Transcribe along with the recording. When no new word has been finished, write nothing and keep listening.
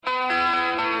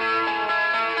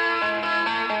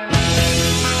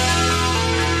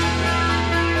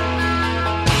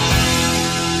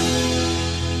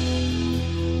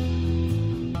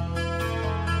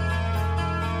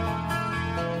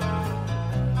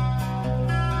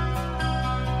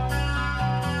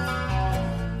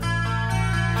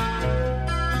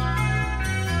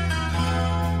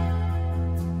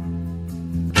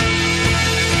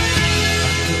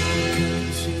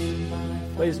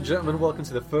ladies and gentlemen, welcome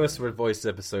to the first Red Voices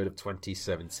episode of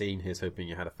 2017. Here's hoping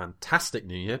you had a fantastic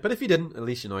New Year, but if you didn't, at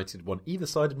least United won either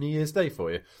side of New Year's Day for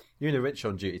you. You and Rich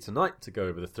on duty tonight to go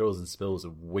over the thrills and spills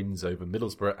of wins over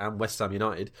Middlesbrough and West Ham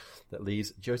United that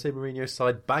leaves Jose Mourinho's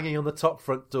side banging on the top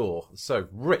front door. So,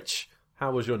 Rich,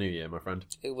 how was your New Year, my friend?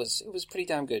 It was pretty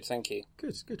damn good, thank you.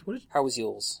 Good. How was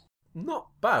yours? Not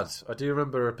bad. I do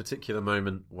remember a particular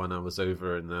moment when I was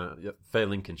over in fair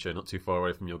Lincolnshire, not too far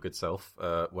away from your good self,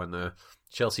 when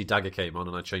Chelsea Dagger came on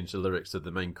and I changed the lyrics of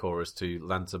the main chorus to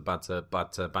Lanta,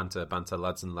 banter,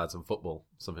 lads and football,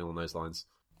 something along those lines.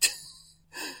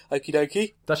 Okie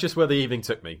dokie. That's just where the evening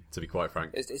took me, to be quite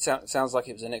frank. It sounds like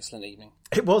it was an excellent evening.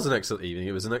 It was an excellent evening.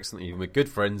 It was an excellent evening with good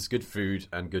friends, good food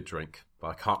and good drink, but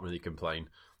I can't really complain.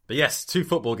 But yes, 2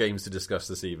 football games to discuss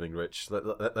this evening, Rich.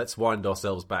 Let's wind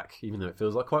ourselves back, even though it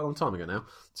feels like quite a long time ago now,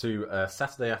 to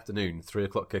Saturday afternoon, 3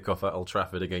 o'clock kickoff at Old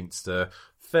Trafford against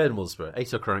fair Middlesbrough, 8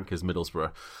 Okranka's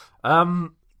Middlesbrough.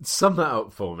 Sum that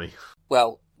up for me.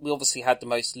 Well, we obviously had the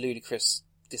most ludicrous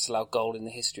disallowed goal in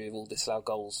the history of all disallowed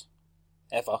goals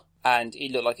ever. And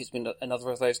it looked like it's been another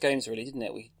of those games, really, didn't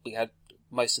it? We had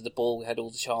most of the ball, we had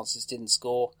all the chances, didn't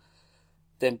score.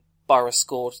 Then Borough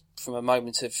scored from a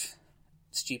moment of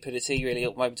stupidity, really,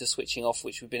 a moment of switching off,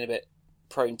 which we've been a bit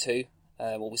prone to.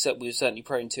 We were certainly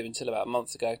prone to until about a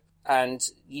month ago. And,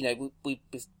 you know, we've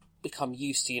become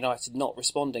used to United not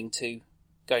responding to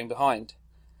going behind.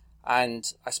 And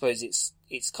I suppose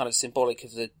it's kind of symbolic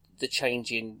of the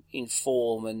change in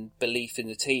form and belief in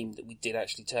the team that we did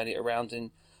actually turn it around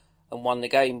and won the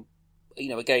game. You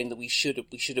know, a game that we should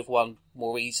have won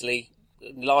more easily,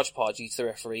 in large part due to the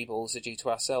referee, but also due to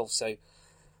ourselves.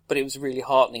 But it was really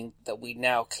heartening that we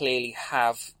now clearly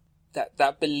have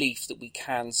that belief that we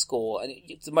can score. And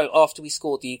after we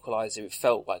scored the equaliser, it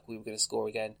felt like we were going to score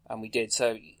again, and we did.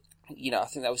 So, you know, I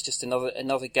think that was just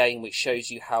another game which shows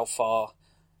you how far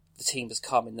the team has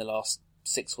come in the last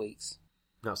 6 weeks.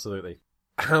 Absolutely.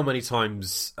 How many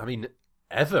times,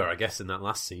 ever, I guess, in that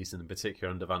last season, in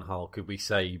particular under Van Gaal, could we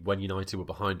say when United were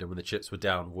behind and when the chips were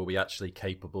down, were we actually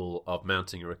capable of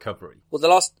mounting a recovery? Well,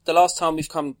 the last time we've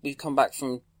come back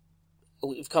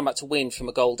to win from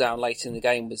a goal down late in the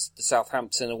game was the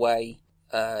Southampton away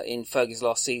in Fergie's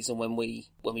last season when we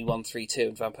won 3-2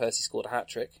 and Van Persie scored a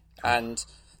hat-trick. And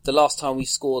the last time we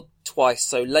scored twice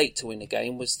so late to win a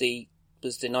game was the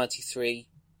 93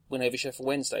 win over Sheffield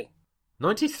Wednesday.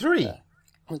 93?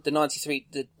 The 93,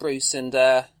 Bruce and...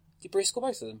 did Bruce score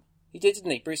both of them? He did,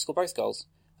 didn't he? Bruce scored both goals.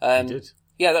 He did.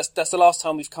 Yeah, that's the last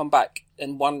time we've come back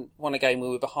and won a game we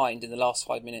were behind in the last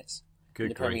 5 minutes in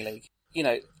the Premier League. You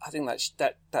know, I think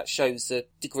that shows the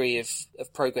degree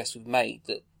of progress we've made,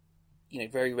 that, you know,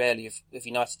 very rarely have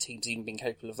United teams even been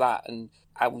capable of that, and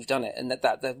we've done it, and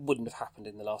that wouldn't have happened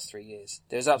in the last 3 years.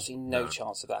 There's absolutely no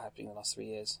chance of that happening in the last 3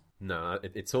 years. No,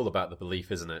 it's all about the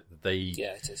belief, isn't it?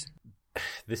 Yeah, it is.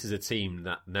 This is a team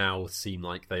that now seem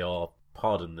like they are,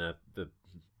 pardon the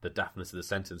daftness of the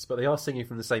sentence, but they are singing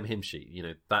from the same hymn sheet. You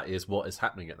know, that is what is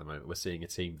happening at the moment. We're seeing a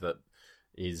team that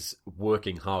is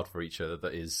working hard for each other,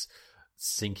 that is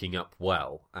syncing up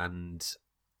well, and,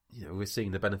 you know, we're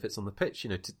seeing the benefits on the pitch. You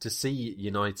know, to see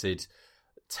United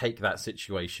take that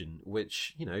situation,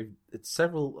 which, you know, it's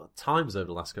several times over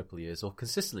the last couple of years, or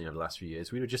consistently over the last few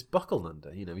years, we were just buckled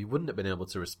under. You know, we wouldn't have been able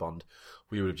to respond.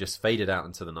 We would have just faded out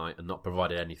into the night and not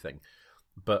provided anything.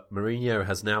 But Mourinho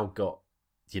has now got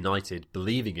United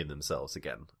believing in themselves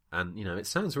again. And, you know, it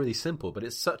sounds really simple, but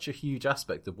it's such a huge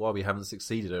aspect of why we haven't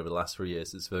succeeded over the last 3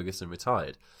 years since Ferguson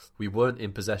retired. We weren't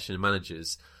in possession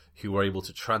managers who were able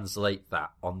to translate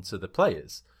that onto the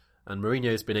players. And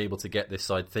Mourinho's been able to get this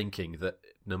side thinking that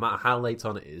no matter how late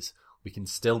on it is, we can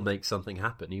still make something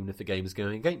happen, even if the game is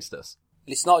going against us.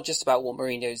 It's not just about what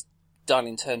Mourinho's done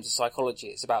in terms of psychology,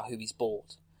 it's about who he's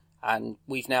bought. And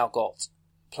we've now got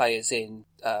players in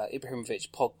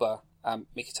Ibrahimovic, Pogba,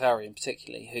 Mkhitaryan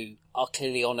particularly, who are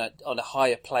clearly on a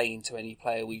higher plane to any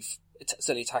player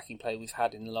certainly attacking player we've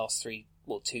had in the last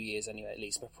 2 years anyway, at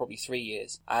least, but probably 3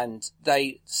 years. And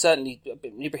they certainly,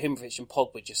 Ibrahimovic and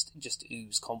Pogba just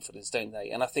ooze confidence, don't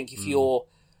they? And I think if you're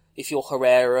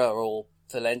Herrera or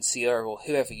Valencia or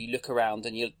whoever, you look around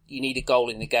and you need a goal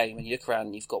in the game, and you look around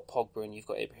and you've got Pogba and you've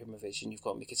got Ibrahimovic and you've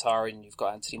got Mkhitaryan and you've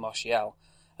got Anthony Martial.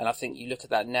 And I think you look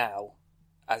at that now,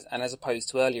 as opposed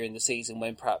to earlier in the season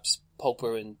when perhaps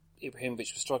Pogba and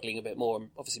Ibrahimovic were struggling a bit more, and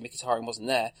obviously Mkhitaryan wasn't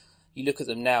there. You look at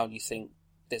them now and you think,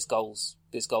 there's goals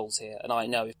here. And I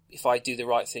know if I do the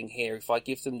right thing here, if I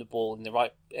give them the ball in the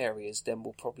right areas, then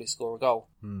we'll probably score a goal.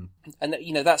 And,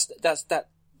 you know, that's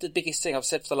the biggest thing I've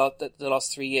said for the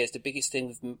last 3 years. The biggest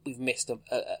thing we've missed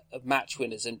of match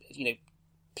winners, and, you know,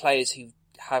 players who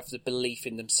have the belief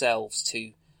in themselves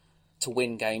to to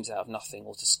win games out of nothing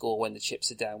or to score when the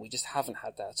chips are down. We just haven't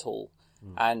had that at all.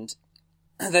 And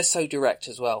they're so direct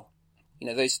as well. You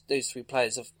know, those three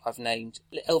players I've named.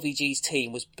 LVG's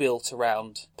team was built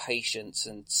around patience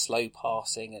and slow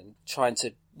passing and trying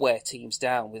to wear teams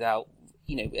down without,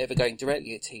 you know, ever going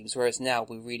directly at teams, whereas now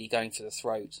we're really going for the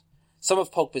throat. Some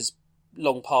of Pogba's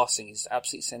long passing is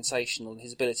absolutely sensational, and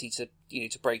his ability to, you know,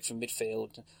 to break from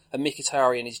midfield. And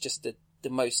Mkhitaryan is just the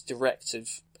most direct of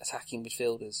attacking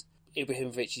midfielders.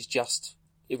 Ibrahimovic is just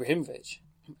Ibrahimovic.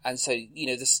 And so, you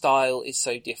know, the style is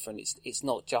so different. It's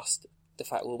not just the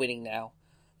fact we're winning now,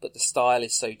 but the style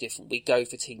is so different. We go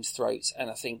for teams' throats, and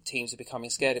I think teams are becoming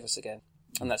scared of us again,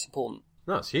 and that's important.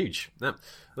 No, it's huge. Now,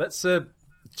 let's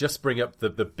just bring up the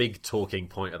big talking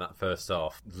point of that first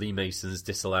half. Lee Mason's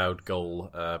disallowed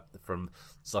goal from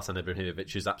Zlatan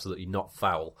Ibrahimovic is absolutely not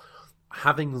foul.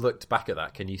 Having looked back at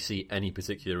that, can you see any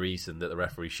particular reason that the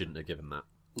referee shouldn't have given that?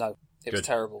 No, it was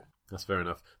terrible. That's fair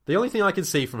enough. The only thing I can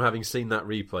see from having seen that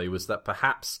replay was that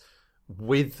perhaps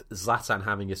with Zlatan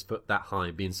having his foot that high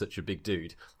and being such a big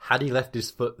dude, had he left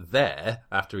his foot there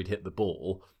after he'd hit the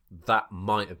ball, that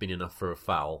might have been enough for a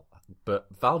foul. But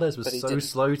Valdez was so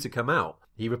slow to come out.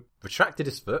 He retracted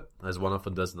his foot, as one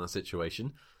often does in that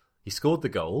situation. He scored the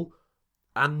goal,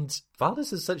 and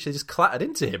Valdez essentially just clattered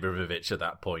into Ibrahimovic at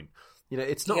that point. You know,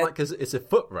 it's not like it's a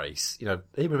foot race. You know,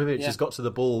 Ibrahimovic has got to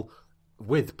the ball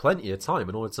with plenty of time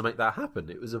in order to make that happen.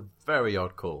 It was a very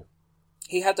odd call.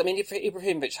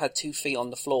 Ibrahimovic had 2 feet on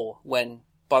the floor when,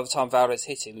 by the time Valdez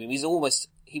hit him, he was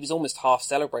almost half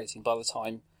celebrating by the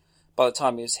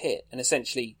time he was hit, and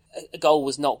essentially a goal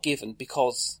was not given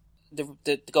because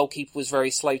the goalkeeper was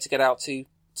very slow to get out to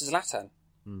Zlatan.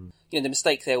 You know, the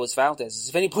mistake there was Valdez.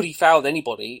 If anybody fouled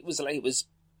anybody, it was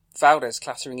Valdez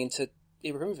clattering into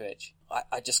Ibrahimovic.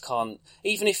 I just can't.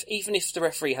 Even if the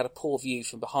referee had a poor view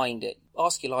from behind it,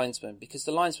 ask your linesman, because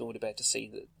the linesman would have been able to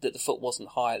see that the foot wasn't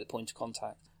high at the point of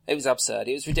contact. It was absurd.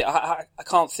 It was ridiculous. I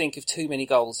can't think of too many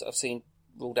goals that I've seen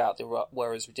ruled out that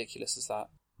were as ridiculous as that.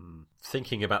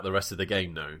 Thinking about the rest of the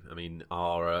game, though, I mean,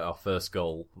 our first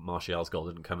goal, Martial's goal,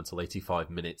 didn't come until 85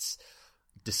 minutes.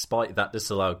 Despite that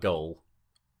disallowed goal,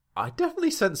 I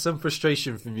definitely sensed some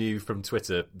frustration from you from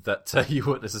Twitter that you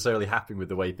weren't necessarily happy with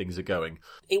the way things are going.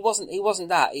 It wasn't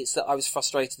that. It's that I was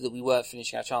frustrated that we weren't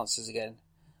finishing our chances again.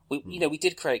 We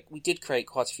did create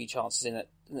quite a few chances in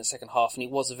the second half, and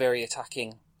it was a very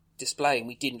attacking display, and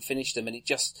we didn't finish them. And it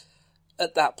just,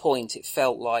 at that point, it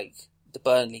felt like the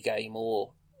Burnley game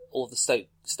or the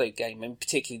Stoke game, and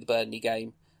particularly the Burnley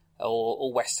game,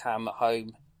 or West Ham at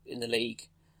home in the league,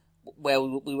 where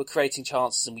we were creating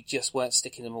chances and we just weren't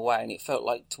sticking them away, and it felt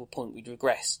like to a point we'd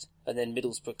regressed. And then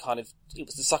Middlesbrough it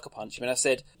was the sucker punch. I mean, I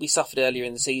said we suffered earlier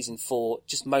in the season for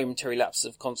just momentary lapses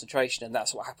of concentration, and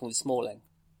that's what happened with Smalling.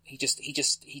 He just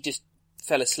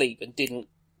fell asleep and didn't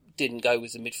go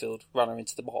with the midfield runner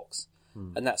into the box,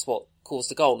 and that's what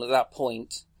caused the goal. And at that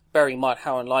point, bearing in mind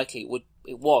how unlikely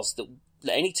it was that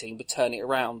any team would turn it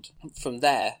around from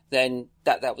there, then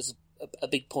that was a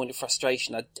big point of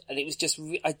frustration. And it was just,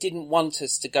 I didn't want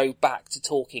us to go back to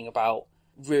talking about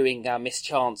ruining our missed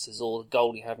chances or the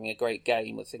goalie having a great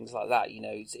game or things like that. You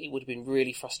know, it would have been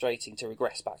really frustrating to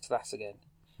regress back to that again.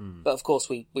 But of course,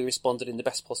 we responded in the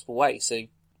best possible way, so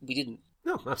we didn't.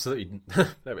 No, absolutely.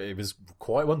 It was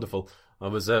quite wonderful. I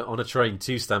was on a train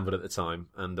to Stamford at the time,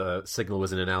 and signal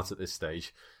was in and out at this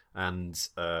stage. And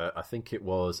I think it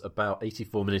was about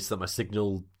 84 minutes that my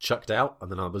signal chucked out, and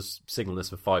then I was signalless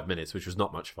for 5 minutes, which was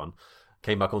not much fun.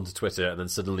 Came back onto Twitter, and then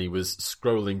suddenly was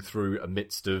scrolling through a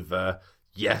midst of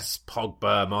yes,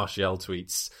 Pogba, Martial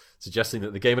tweets, suggesting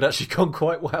that the game had actually gone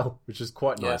quite well, which was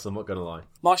quite nice, I'm not going to lie.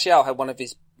 Martial had one of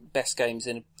his best games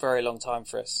in a very long time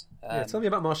for us. Tell me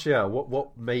about Martial.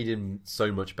 What made him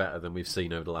so much better than we've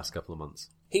seen over the last couple of months?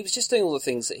 He was just doing all the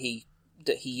things that he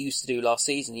used to do last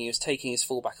season. He was taking his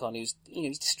fullback on. He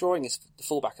was destroying the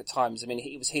fullback at times. I mean,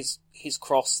 it was his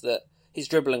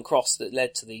dribble and cross that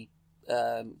led to the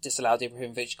disallowed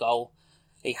Ibrahimovic goal.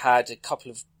 He had a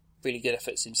couple of really good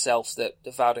efforts himself that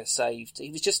Valdez saved.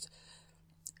 He was just.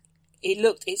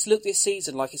 It's looked this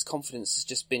season like his confidence has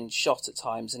just been shot at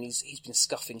times, and he's been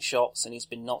scuffing shots, and he's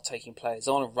been not taking players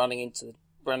on and running into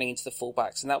the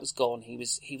fullbacks, and that was gone. He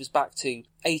was back to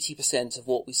 80% of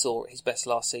what we saw at his best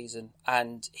last season,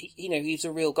 and he was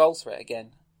a real goal threat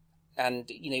again. And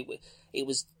it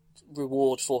was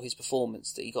reward for his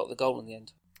performance that he got the goal in the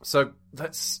end. So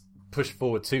let's push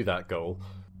forward to that goal.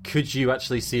 Could you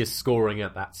actually see us scoring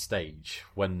at that stage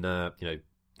when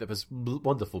there was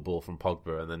wonderful ball from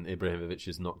Pogba, and then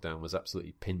Ibrahimovic's knockdown was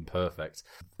absolutely pin perfect.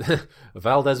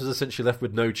 Valdez was essentially left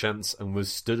with no chance and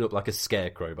was stood up like a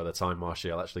scarecrow by the time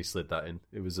Martial actually slid that in.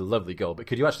 It was a lovely goal, but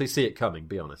could you actually see it coming?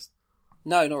 Be honest.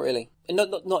 No, not really. And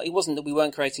not. It wasn't that we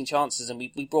weren't creating chances, and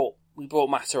we brought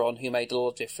Mata on, who made a lot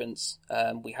of difference.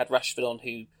 We had Rashford on,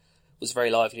 who was very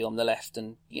lively on the left,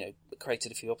 and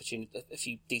created a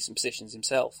few decent positions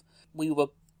himself. We were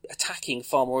attacking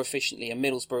far more efficiently, and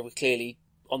Middlesbrough were clearly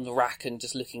on the rack and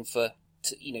just looking to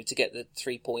get the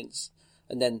 3 points,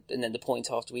 and then the point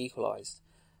after we equalised.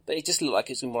 But it just looked like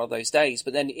it's been one of those days.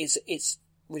 But then it's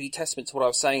really testament to what I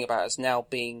was saying about us now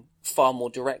being far more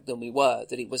direct than we were,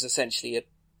 that it was essentially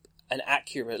an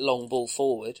accurate long ball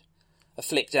forward, a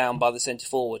flick down by the centre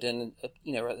forward, and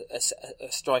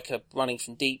a striker running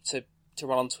from deep to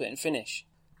run onto it and finish.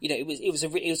 It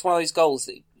was one of those goals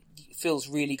that feels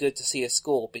really good to see us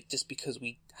score, but just because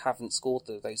we haven't scored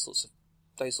those sorts of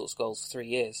goals for 3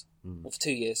 years, or for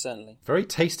 2 years certainly. Very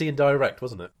tasty and direct,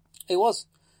 wasn't it? It was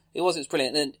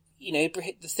brilliant. And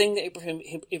the thing that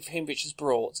Ibrahimovic has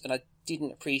brought, and I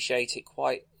didn't appreciate it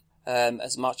quite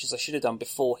as much as I should have done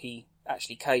before he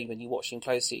actually came, and you watch him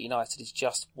closely at United, is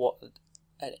just what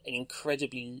an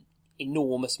incredibly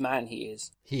enormous man he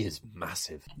is. He is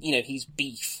massive. He's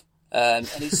beef, and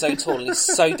he's so tall, and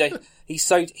he's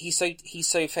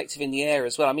so effective in the air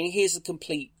as well. I mean, he's a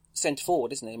complete centre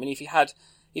forward, isn't he? I mean, if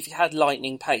he had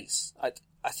lightning pace,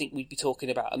 I think we'd be talking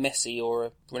about a Messi or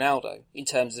a Ronaldo in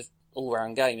terms of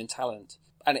all-round game and talent.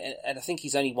 And I think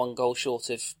he's only 1 goal short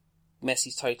of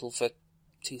Messi's total for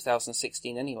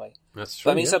 2016 anyway. That's true.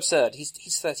 But, I mean, it's absurd.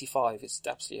 He's 35. It's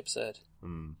absolutely absurd.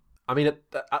 I mean,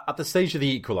 at the stage of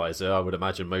the equaliser, I would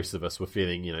imagine most of us were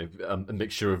feeling, a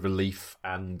mixture of relief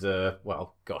and,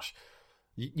 well, gosh.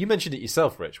 You mentioned it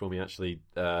yourself, Rich, when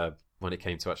it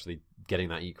came to actually getting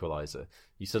that equaliser.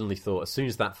 You suddenly thought, as soon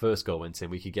as that first goal went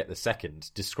in, we could get the second.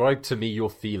 Describe to me your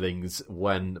feelings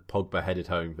when Pogba headed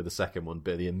home for the second one,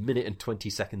 barely a minute and 20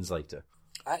 seconds later.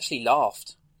 I actually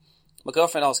laughed. My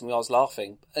girlfriend asked me why I was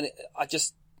laughing, and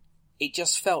it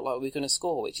just felt like we were going to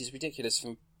score, which is ridiculous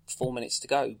from 4 minutes to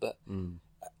go, but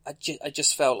I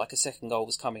just felt like a second goal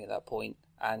was coming at that point,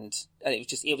 and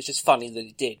it was just funny that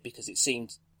it did, because it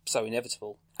seemed so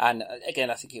inevitable. And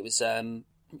again, I think it was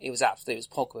apt that it was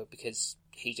Pogba, because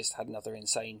he just had another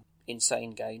insane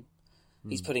game.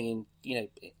 He's putting in,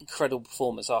 incredible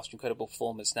performance after incredible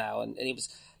performance now, and it was,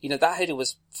 that header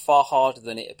was far harder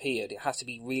than it appeared. It had to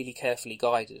be really carefully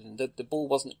guided, and the ball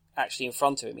wasn't actually in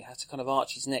front of him. He had to kind of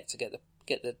arch his neck to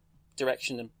get the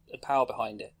direction and power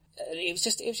behind it. It was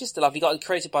just a lovely goal,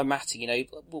 created by Matty.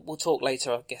 We'll talk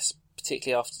later, I guess,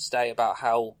 particularly after today, about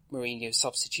how Mourinho's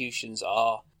substitutions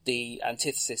are the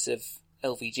antithesis of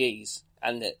LVG's,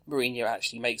 and that Mourinho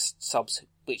actually makes subs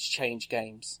which change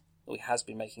games. Or he has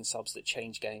been making subs that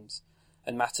change games.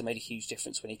 And Mata made a huge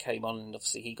difference when he came on, and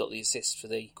obviously he got the assist for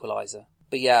the equaliser.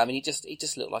 But yeah, I mean, it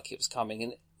just looked like it was coming,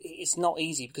 and it's not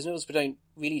easy because Middlesbrough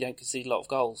don't concede a lot of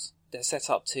goals. They're set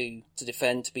up to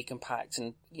defend, to be compact,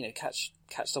 and catch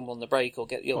someone on the break or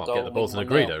get the odd goal. Get the balls in a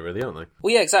Greedo, really, aren't they?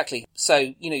 Well, yeah, exactly.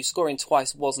 So scoring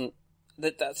twice wasn't.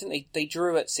 I think they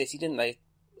drew at City, didn't they?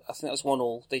 I think that was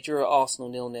 1-1. They drew at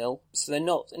Arsenal 0-0. So they're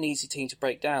not an easy team to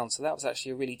break down. So that was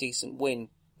actually a really decent win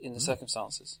in the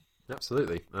circumstances.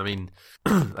 Absolutely. I mean,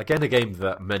 again, a game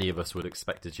that many of us would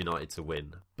expected United to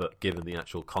win, but given the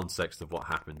actual context of what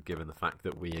happened, given the fact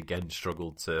that we again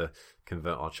struggled to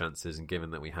convert our chances, and given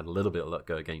that we had a little bit of luck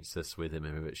go against us with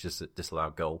Ibrahimovic just a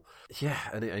disallowed goal. Yeah,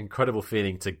 an incredible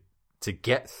feeling to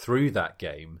get through that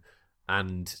game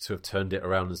and to have turned it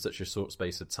around in such a short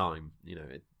space of time.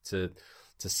 To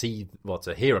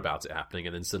hear about it happening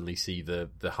and then suddenly see the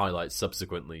highlights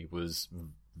subsequently was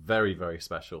very, very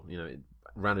special. It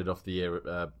rounded off the year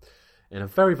in a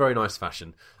very, very nice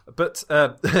fashion. But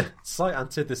slight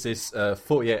antithesis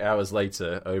 48 hours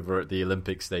later over at the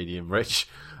Olympic Stadium, Rich.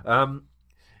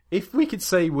 If we could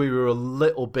say we were a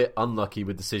little bit unlucky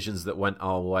with decisions that went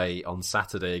our way on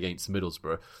Saturday against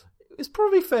Middlesbrough, it's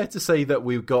probably fair to say that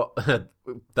we got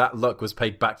that luck was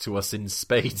paid back to us in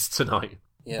spades tonight.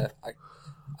 Yeah, I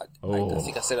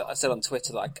think I said on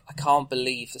Twitter that I can't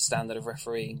believe the standard of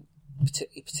refereeing,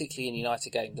 particularly in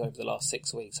United games over the last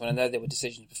 6 weeks. I mean, I know there were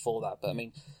decisions before that, but I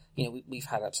mean, we've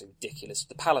had absolutely ridiculous.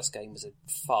 The Palace game was a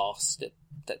farce.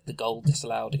 That the goal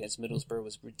disallowed against Middlesbrough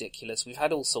was ridiculous. We've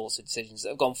had all sorts of decisions that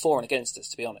have gone for and against us,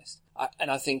 to be honest.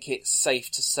 And I think it's safe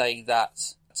to say that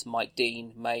Mike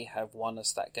Dean may have won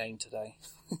us that game today.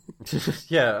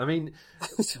 Yeah, I mean,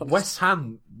 West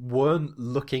Ham weren't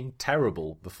looking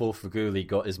terrible before Feghouli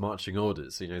got his marching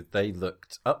orders. They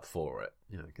looked up for it.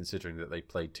 considering that they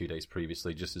played 2 days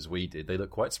previously just as we did, they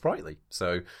look quite sprightly.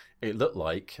 So it looked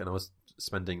like, and I was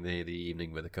spending the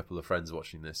evening with a couple of friends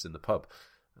watching this in the pub,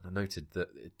 and I noted that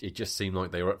it just seemed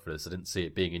like they were up for this. I didn't see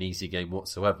it being an easy game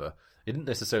whatsoever. It didn't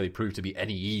necessarily prove to be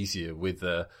any easier with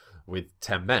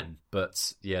 10 men,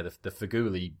 but yeah, the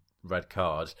Feghouli red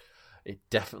card, it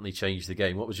definitely changed the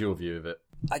game. What was your view of it?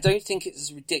 I don't think it's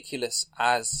as ridiculous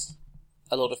as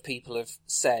a lot of people have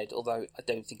said, although I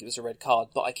don't think it was a red card,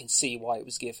 but I can see why it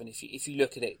was given. If you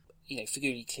look at it,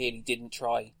 Feghouli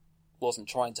clearly wasn't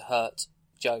trying to hurt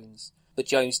Jones, but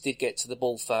Jones did get to the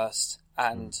ball first,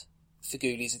 and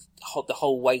Feghouli's the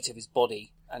whole weight of his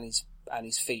body and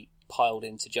his feet piled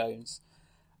into Jones.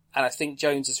 And I think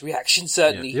Jones's reaction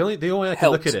certainly the only way I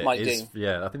can look at it Mike is, Dean.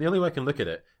 I think the only way I can look at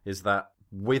it is that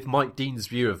with Mike Dean's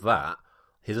view of that,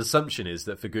 his assumption is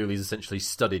that Feghouli's essentially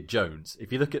studied Jones.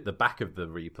 If you look at the back of the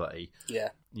replay,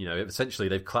 essentially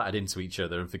they've clattered into each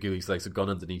other and Feghouli's legs have gone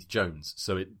underneath Jones,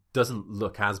 so it doesn't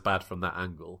look as bad from that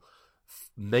angle.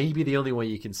 Maybe the only way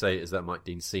you can say it is that Mike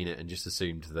Dean's seen it and just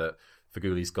assumed that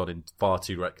Feghouli's gone in far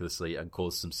too recklessly and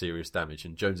caused some serious damage,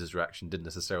 and Jones's reaction didn't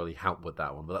necessarily help with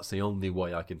that one. But that's the only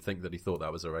way I can think that he thought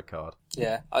that was a red card.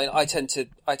 Yeah, I tend to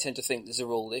think there's a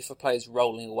rule: if a player's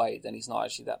rolling away, then he's not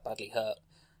actually that badly hurt.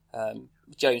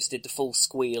 Jones did the full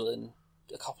squeal and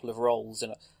a couple of rolls,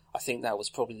 and I think that was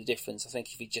probably the difference. I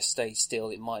think if he just stayed still,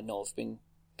 it might not have been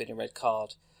a red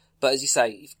card. But as you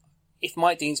say, if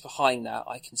Mike Dean's behind that,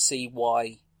 I can see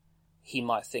why he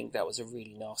might think that was a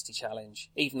really nasty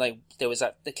challenge, even though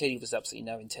there clearly was absolutely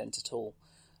no intent at all.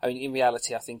 I mean, in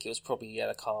reality, I think it was probably a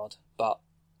yellow card, but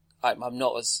I'm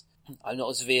not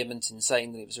as vehement in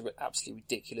saying that it was an absolutely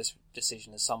ridiculous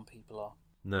decision as some people are.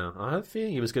 No, I had a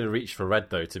feeling he was going to reach for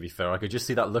red, though, to be fair. I could just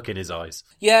see that look in his eyes.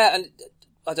 Yeah, and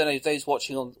I don't know, those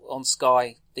watching on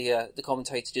Sky, the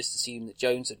commentator just assumed that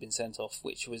Jones had been sent off,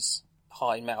 which was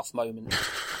high mouth moment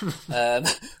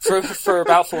for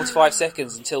about 45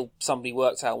 seconds until somebody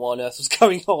worked out what on earth was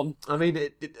going on. I mean,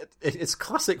 it's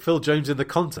classic Phil Jones in the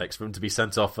context for him to be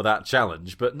sent off for that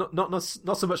challenge, but not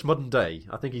so much modern day.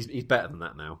 I think he's better than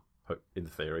that now, in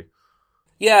theory.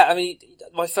 Yeah, I mean,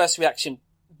 my first reaction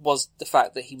was the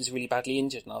fact that he was really badly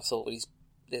injured, and I thought, well,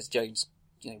 there's Jones,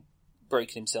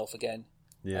 broken himself again.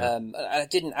 Yeah, and it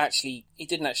didn't actually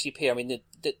appear. I mean,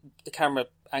 the camera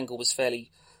angle was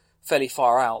fairly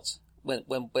far out when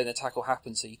the tackle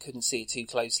happened, so you couldn't see it too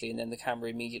closely, and then the camera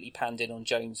immediately panned in on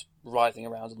Jones writhing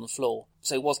around on the floor.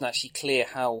 So it wasn't actually clear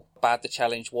how bad the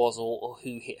challenge was or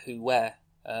who hit who where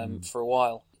for a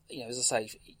while. As I say,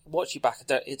 watching back, I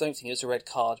don't think it was a red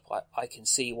card, but I can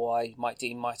see why Mike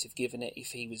Dean might have given it if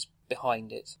he was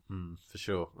behind it. For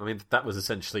sure. I mean, that was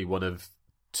essentially one of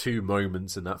two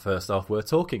moments in that first half we're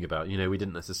talking about. We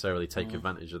didn't necessarily take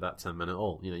advantage of that 10 men at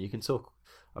all. You can talk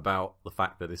about the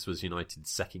fact that this was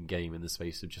United's second game in the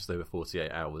space of just over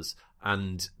 48 hours,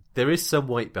 and there is some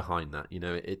weight behind that.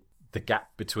 The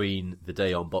gap between the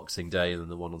day on Boxing Day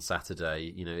and the one on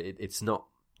Saturday, it's not.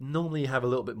 Normally you have a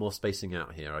little bit more spacing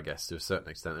out here, I guess, to a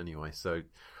certain extent anyway, so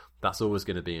that's always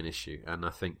going to be an issue, and I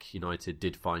think United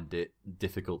did find it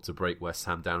difficult to break West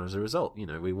Ham down as a result.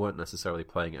 We weren't necessarily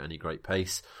playing at any great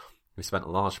pace. We spent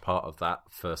a large part of that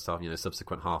first half,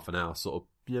 subsequent half an hour sort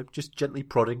of, just gently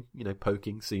prodding,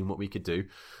 poking, seeing what we could do.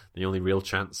 The only real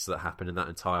chance that happened in that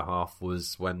entire half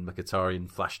was when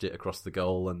Mkhitaryan flashed it across the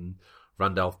goal and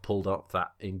Randolph pulled up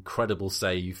that incredible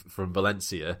save from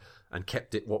Valencia and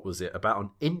kept it, about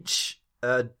an inch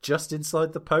just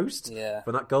inside the post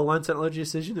for that goal line technology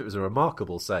decision. It was a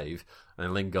remarkable save,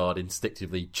 and Lingard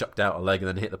instinctively chucked out a leg and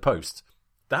then hit the post.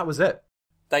 That was it.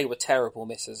 They were terrible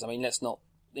misses. I mean, let's not...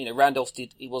 Randolph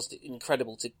was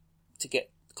incredible to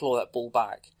claw that ball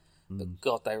back, but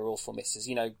God, they were awful misses.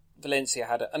 Valencia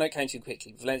had I know it came too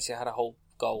quickly. Valencia had a whole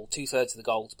goal, 2/3 of the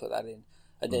goal to put that in,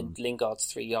 and then Lingard's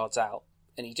 3 yards out,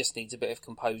 and he just needs a bit of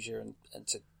composure and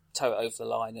to toe it over the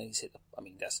line, and he's hit.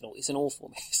 It's an awful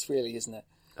miss, really, isn't it?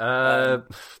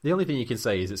 The only thing you can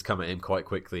say is it's come at him quite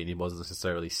quickly, and he wasn't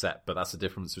necessarily set. But that's the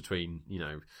difference between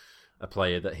a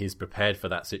player that is prepared for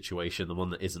that situation, and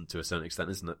one that isn't to a certain extent,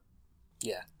 isn't it?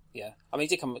 Yeah. I mean, he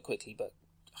did come up quickly, but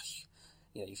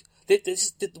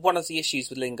this is one of the issues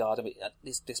with Lingard. I mean,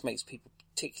 this makes people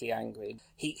particularly angry.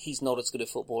 He's not as good a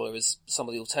footballer as some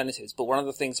of the alternatives, but one of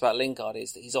the things about Lingard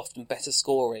is that he's often better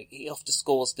scoring. He often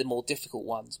scores the more difficult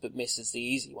ones, but misses the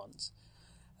easy ones.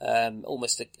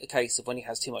 Almost a case of when he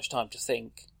has too much time to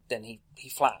think, then he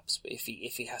flaps. But if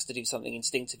he has to do something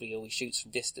instinctively or he shoots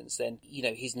from distance, then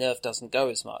his nerve doesn't go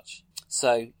as much.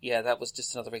 So, yeah, that was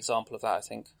just another example of that, I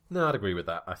think. No, I'd agree with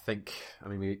that.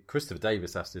 Christopher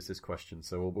Davis asked us this question,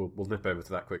 so we'll nip over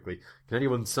to that quickly. Can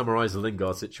anyone summarise the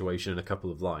Lingard situation in a couple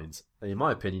of lines? In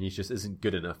my opinion, he just isn't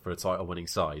good enough for a title-winning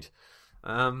side.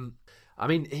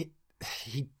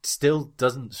 He still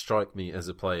doesn't strike me as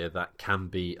a player that can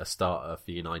be a starter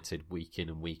for United week in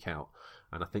and week out.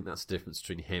 And I think that's the difference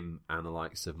between him and the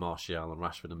likes of Martial and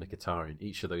Rashford and Mkhitaryan.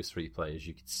 Each of those three players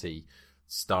you could see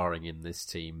starring in this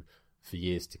team for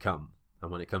years to come. And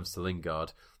when it comes to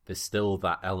Lingard, there's still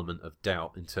that element of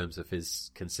doubt in terms of his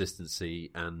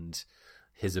consistency and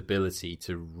his ability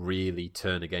to really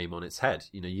turn a game on its head.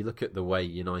 You know, you look at the way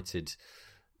United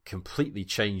completely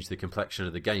changed the complexion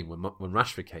of the game when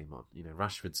Rashford came on. You know,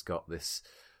 Rashford's got this,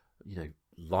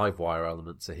 live wire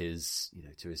element to his,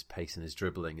 to his pace and his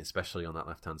dribbling, especially on that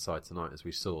left-hand side tonight, as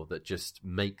we saw, that just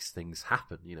makes things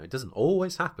happen. It doesn't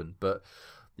always happen, but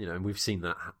and we've seen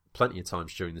that plenty of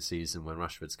times during the season when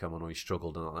Rashford's come on or he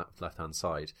struggled on that left-hand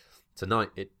side. Tonight,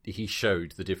 he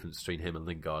showed the difference between him and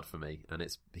Lingard for me, and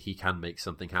he can make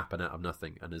something happen out of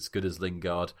nothing. And as good as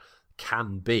Lingard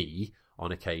can be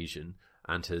on occasion,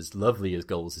 and as lovely as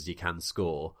goals as he can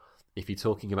score, if you're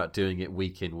talking about doing it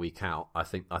week in, week out, I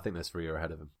think there's 3 years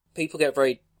ahead of him. People get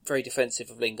very, very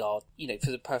defensive of Lingard, for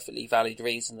the perfectly valid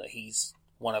reason that he's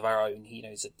one of our own.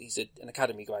 He's an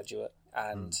academy graduate,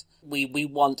 and we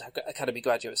want academy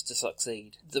graduates to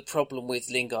succeed. The problem with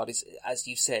Lingard is, as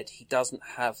you said, he doesn't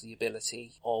have the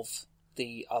ability of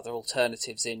the other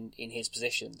alternatives in his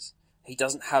positions. He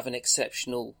doesn't have an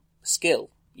exceptional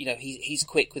skill. He's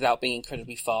quick without being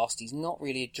incredibly fast. He's not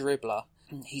really a dribbler.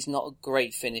 He's not a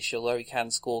great finisher, although he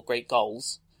can score great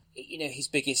goals. His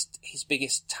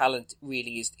biggest talent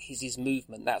really is his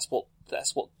movement. That's what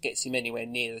gets him anywhere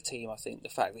near the team. I think the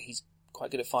fact that he's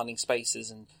quite good at finding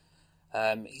spaces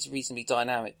and he's reasonably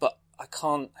dynamic. But I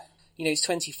can't. He's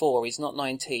 24. He's not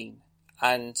 19,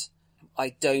 and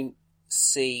I don't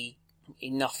see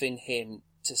enough in him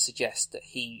to suggest that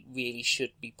he really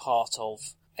should be part of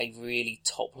a really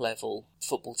top-level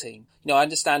football team. I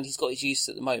understand he's got his use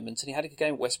at the moment, and he had a good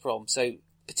game at West Brom, so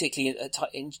particularly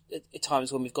at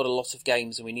times when we've got a lot of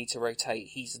games and we need to rotate,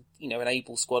 he's an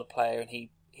able squad player, and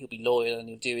he'll be loyal and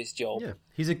he'll do his job. Yeah,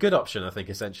 he's a good option, I think,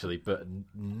 essentially, but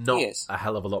not a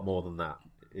hell of a lot more than that.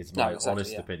 Is my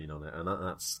honest opinion on it, and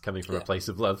that's coming from a place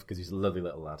of love, because he's a lovely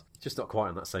little lad. Just not quite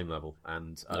on that same level,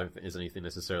 and I don't think there's anything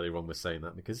necessarily wrong with saying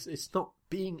that, because it's not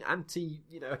being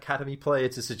academy player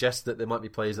to suggest that there might be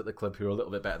players at the club who are a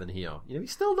little bit better than he are.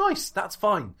 He's still nice. That's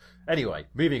fine. Anyway,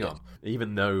 moving on.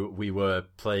 Even though we were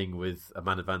playing with a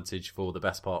man advantage for the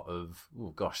best part of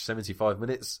 75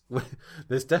 minutes,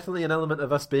 there's definitely an element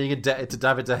of us being indebted to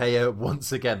David De Gea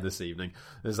once again this evening.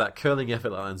 There's that curling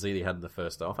effort that Lanzini had in the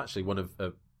first half. Actually, one of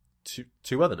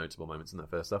two other notable moments in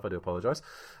that first half. I do apologise.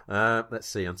 Let's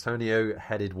see. Antonio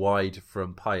headed wide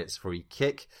from Payet's free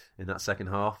kick in that second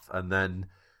half, and then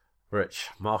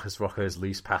Marcus Rocco's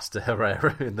loose pass to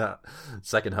Herrera in that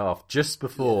second half, just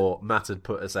before Matt had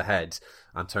put us ahead.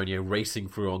 Antonio racing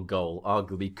through on goal,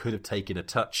 arguably could have taken a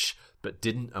touch, but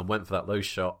didn't, and went for that low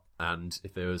shot. And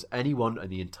if there was anyone on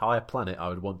the entire planet I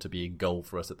would want to be in goal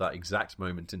for us at that exact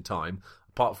moment in time,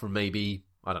 apart from maybe,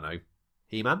 I don't know,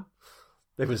 He-Man,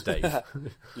 it was Dave.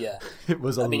 Yeah. It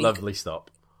was a lovely stop.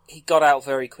 He got out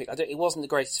very quick. It wasn't the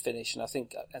greatest finish, and I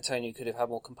think Antonio could have had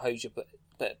more composure, but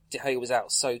De Gea was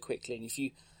out so quickly. And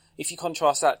if you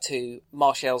contrast that to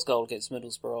Martial's goal against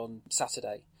Middlesbrough on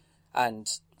Saturday, and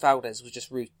Valdez was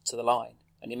just route to the line,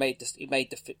 and it made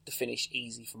the finish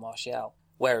easy for Martial.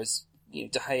 Whereas De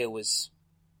Gea was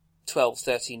 12,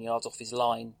 13 yards off his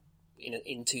line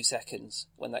in 2 seconds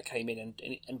when that came in,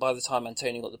 and by the time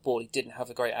Antonio got the ball, he didn't have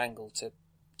a great angle to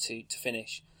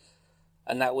finish.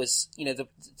 And that was, the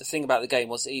thing about the game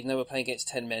was that even though we're playing against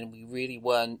 10 men, we really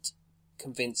weren't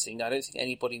convincing. I don't think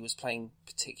anybody was playing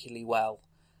particularly well,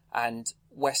 and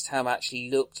West Ham actually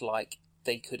looked like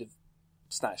they could have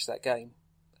snatched that game.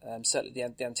 Certainly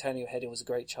the Antonio header was a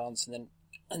great chance, and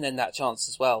then that chance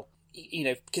as well.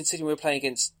 Considering we were playing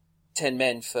against 10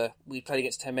 men for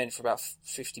about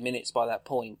 50 minutes by that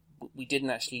point, we didn't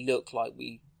actually look like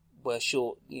we were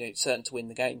certain to win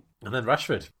the game. And then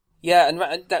Rashford. Yeah, and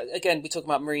that, again, we talk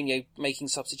about Mourinho making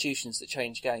substitutions that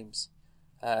change games.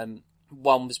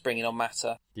 One was bringing on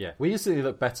Mata. Yeah, we instantly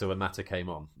looked better when Mata came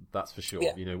on, that's for sure.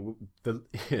 Yeah.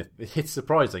 It's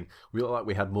surprising. We looked like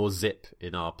we had more zip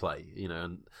in our play, and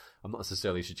I'm not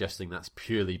necessarily suggesting that's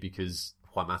purely because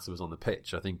Juan Mata was on the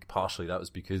pitch. I think partially that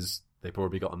was because they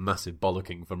probably got a massive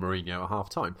bollocking from Mourinho at half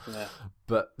time. Yeah.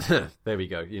 But there we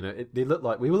go. They looked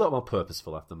like we were a lot more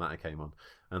purposeful after Mata came on.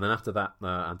 And then after that,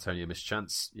 Antonio missed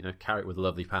chance. Carrick with a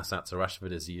lovely pass out to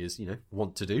Rashford, as he is,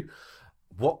 want to do.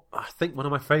 what I think one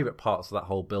of my favourite parts of that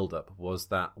whole build-up was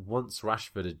that once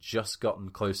Rashford had just gotten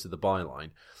close to the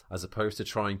byline, as opposed to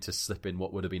trying to slip in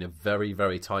what would have been a very,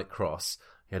 very tight cross,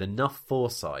 he had enough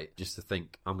foresight just to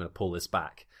think, I'm going to pull this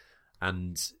back.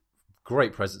 And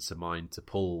great presence of mind to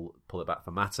pull it back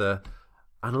for Mata.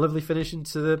 And a lovely finish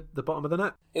into the bottom of the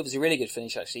net. It was a really good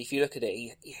finish, actually. If you look at it,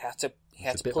 he had to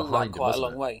pull that behind quite a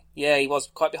long way. Yeah, he was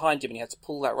quite behind him, and he had to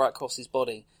pull that right across his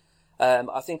body.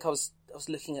 I think I was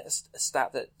looking at a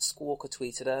stat that Squawker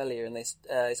tweeted earlier, and he's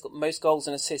got most goals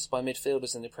and assists by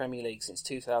midfielders in the Premier League since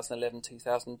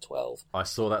 2011-2012. I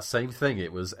saw that same thing.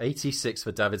 It was 86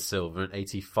 for David Silva and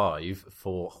 85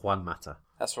 for Juan Mata.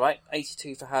 That's right,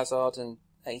 82 for Hazard and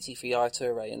 80 for Yaya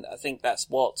Toure, and I think that's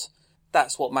what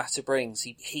Mata brings.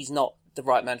 He's not the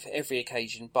right man for every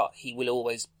occasion, but he will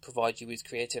always provide you with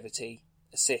creativity,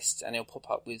 assists, and he'll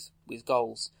pop up with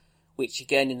goals, which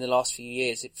again in the last few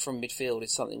years from midfield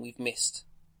is something we've missed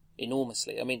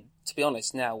enormously. I mean, to be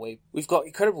honest, now we've got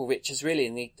incredible riches really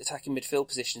in the attacking midfield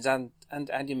positions and in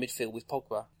midfield with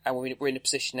Pogba, and we're in a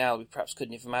position now we perhaps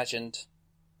couldn't have imagined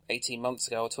 18 months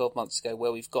ago or 12 months ago,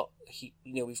 where we've got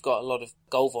a lot of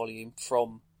goal volume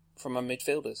from our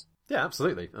midfielders. Yeah,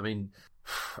 absolutely. I mean,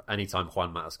 anytime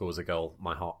Juan Mata scores a goal,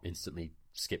 my heart instantly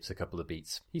skips a couple of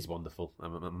beats. He's wonderful.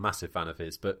 I'm a massive fan of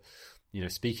his. But,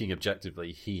 speaking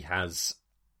objectively, he has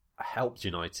helped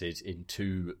United in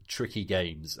two tricky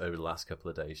games over the last couple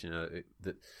of days.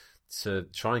 To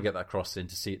try and get that cross in,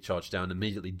 to see it charge down,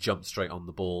 immediately jump straight on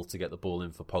the ball to get the ball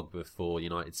in for Pogba for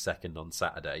United's second on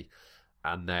Saturday.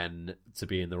 And then to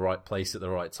be in the right place at the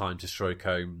right time to stroke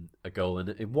home a goal in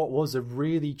what was a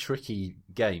really tricky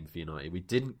game for United. We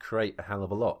didn't create a hell of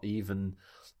a lot, even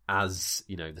as,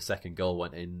 the second goal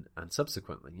went in and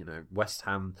subsequently. West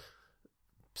Ham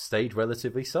stayed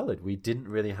relatively solid. We didn't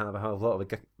really have a hell of a lot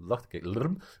of luck.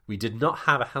 We did not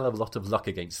have a hell of a lot of luck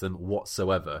against them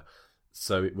whatsoever.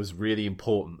 So it was really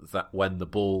important that when the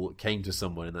ball came to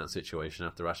someone in that situation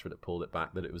after Rashford had pulled it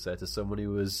back, that it was there to someone who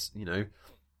was,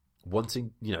 wanting,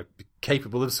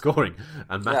 capable of scoring,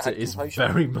 and Mata is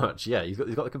very much, he's got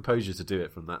the composure to do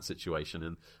it from that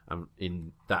situation and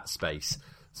in that space.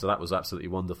 So that was absolutely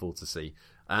wonderful to see.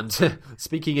 And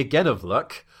speaking again of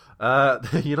luck,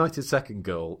 the United second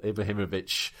goal,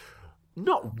 Ibrahimovic,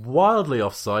 not wildly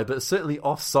offside, but certainly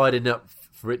offside enough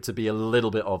for it to be a little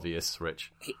bit obvious.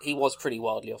 Rich, he was pretty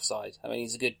wildly offside. I mean,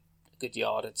 he's a good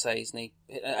yard, I'd say, isn't he?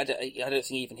 I don't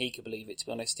think even he could believe it, to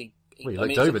be honest. He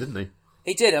looked over, didn't he?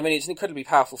 He did. I mean, it's an incredibly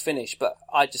powerful finish, but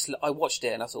I watched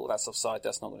it and I thought, that's offside.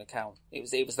 That's not going to count. It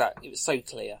was so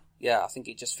clear. Yeah, I think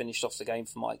it just finished off the game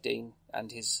for Mike Dean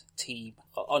and his team.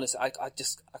 Honestly, I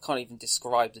can't even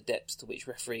describe the depths to which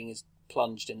refereeing is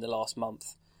plunged in the last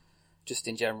month, just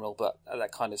in general. But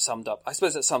that kind of summed up. I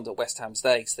suppose that summed up West Ham's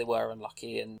day, because they were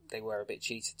unlucky and they were a bit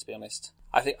cheated, to be honest.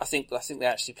 I think they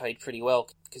actually played pretty well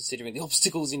considering the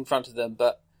obstacles in front of them,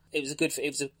 but. It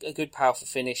was a good, powerful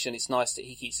finish, and it's nice that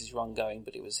he keeps his run going,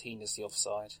 but it was heinously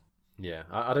offside. Yeah,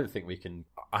 I don't think we can...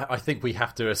 I think we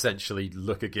have to essentially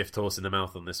look a gift horse in the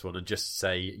mouth on this one and just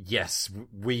say, yes,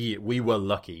 we were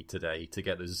lucky today to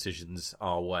get those decisions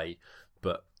our way,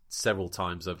 but several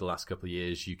times over the last couple of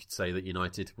years, you could say that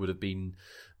United would have been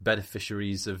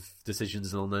beneficiaries of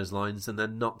decisions along those lines and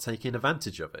then not taking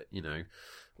advantage of it,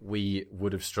 We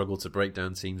would have struggled to break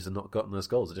down teams and not gotten those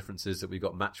goals. The difference is that we've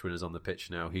got match winners on the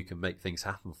pitch now who can make things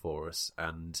happen for us.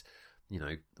 And,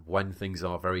 when things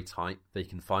are very tight, they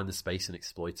can find the space and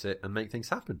exploit it and make things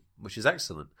happen, which is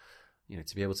excellent.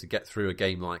 To be able to get through a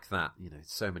game like that,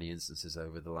 so many instances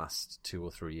over the last 2 or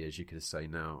 3 years, you could say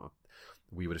now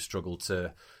we would have struggled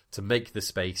to make the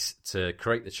space, to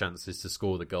create the chances, to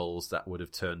score the goals that would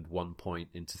have turned 1 point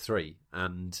into 3.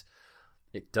 And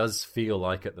it does feel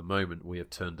like at the moment we have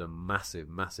turned a massive,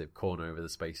 massive corner over the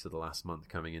space of the last month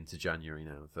coming into January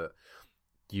now, that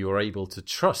you are able to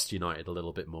trust United a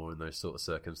little bit more in those sort of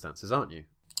circumstances, aren't you?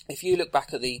 If you look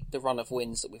back at the run of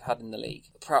wins that we've had in the league,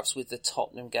 perhaps with the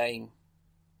Tottenham game,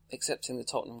 excepting the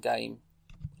Tottenham game,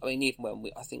 I mean, even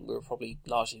when I think we were probably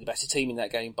largely the better team in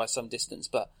that game by some distance,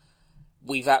 but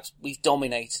we've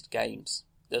dominated games,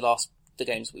 the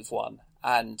games we've won,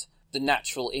 and the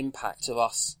natural impact of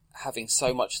us having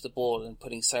so much of the ball and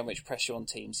putting so much pressure on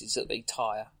teams is that they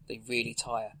really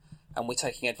tire, and we're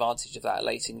taking advantage of that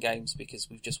late in games because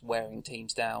we're just wearing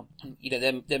teams down.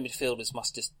 Them midfielders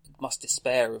must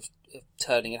despair of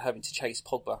turning and having to chase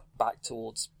Pogba back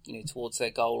towards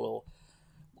their goal, or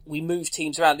we move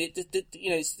teams around.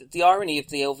 The irony of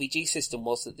the LVG system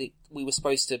was that we were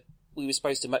supposed to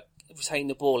retain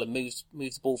the ball and move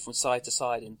the ball from side to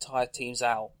side and tire teams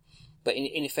out, but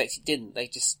in effect it didn't. They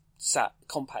just sat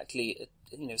compactly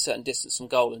at a certain distance from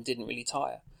goal and didn't really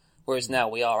tire. Whereas now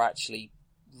we are actually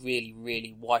really,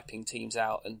 really wiping teams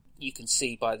out, and you can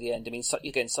see by the end. I mean,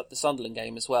 again, the Sunderland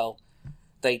game as well.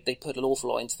 They put an awful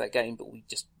lot into that game, but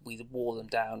we wore them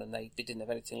down, and they didn't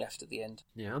have anything left at the end.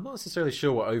 Yeah, I'm not necessarily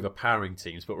sure we're overpowering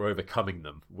teams, but we're overcoming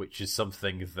them, which is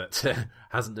something that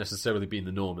hasn't necessarily been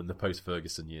the norm in the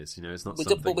post-Ferguson years. You know, it's not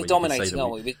something. But we're dominating,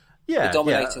 aren't we? We're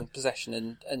dominating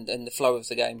possession and the flow of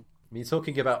the game. I mean,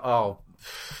 talking about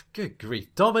good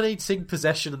grief, dominating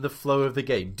possession and the flow of the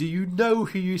game. Do you know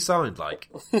who you sound like?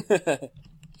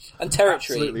 And territory,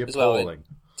 absolutely as appalling. well.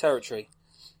 Territory.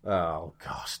 Oh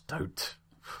gosh, don't.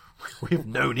 We have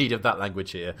no need of that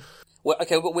language here. Well,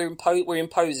 okay, but we're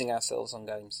imposing ourselves on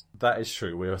games. That is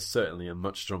true. We are certainly a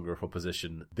much stronger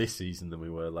opposition this season than we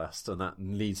were last, and that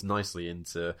leads nicely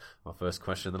into our first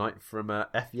question of the night from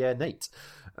F. Yeah, Nate.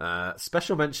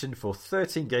 Special mention for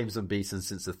 13 games unbeaten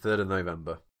since the 3rd of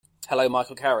November. Hello,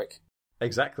 Michael Carrick.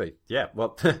 Exactly. Yeah.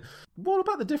 Well, what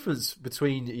about the difference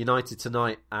between United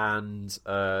tonight and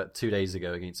 2 days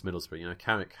ago against Middlesbrough? You know,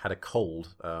 Carrick had a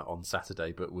cold on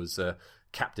Saturday, but was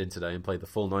capped in today and played the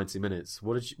full 90 minutes.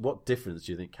 What difference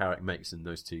do you think Carrick makes in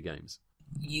those two games?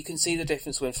 You can see the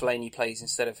difference when Fellaini plays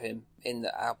instead of him, in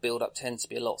that our build-up tends to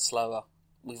be a lot slower.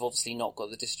 We've obviously not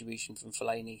got the distribution from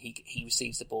Fellaini. He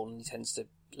receives the ball and he tends to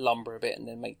lumber a bit and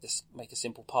then make a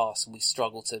simple pass, and we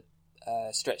struggle to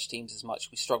stretch teams as much.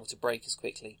 We struggle to break as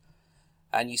quickly.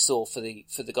 And you saw for the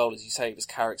goal, as you say, it was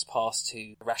Carrick's pass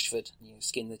to Rashford. You know,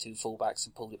 skinned the two fullbacks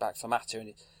and pulled it back for Mata,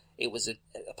 and it was a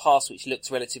pass which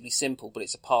looked relatively simple, but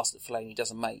it's a pass that Fellaini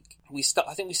doesn't make.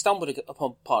 I think we stumbled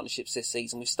upon partnerships this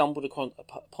season. We've stumbled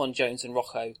upon Jones and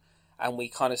Rocco, and we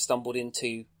kind of stumbled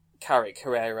into Carrick,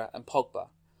 Herrera and Pogba.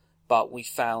 But we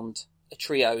found a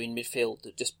trio in midfield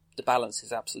that just, the balance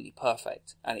is absolutely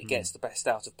perfect, and it gets the best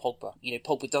out of Pogba. You know,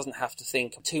 Pogba doesn't have to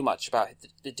think too much about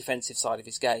the defensive side of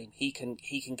his game. He can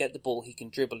get the ball, he can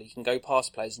dribble, he can go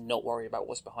past players and not worry about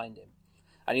what's behind him.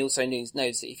 And he also knows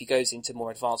that if he goes into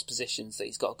more advanced positions, that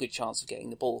he's got a good chance of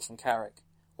getting the ball from Carrick,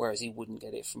 whereas he wouldn't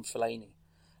get it from Fellaini.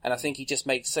 And I think he just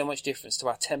makes so much difference to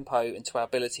our tempo and to our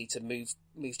ability to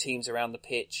move teams around the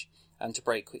pitch and to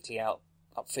break quickly out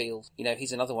upfield. You know,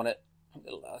 he's another one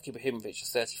like Ibrahimovic,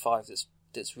 35,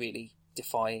 that's really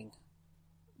defying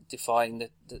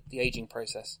the ageing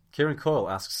process. Kieran Coyle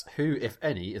asks, who, if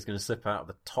any, is going to slip out of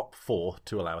the top 4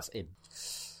 to allow us in?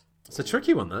 It's a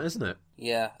tricky one, that, isn't it?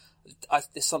 Yeah.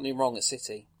 There's something wrong at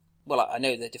City. Well, I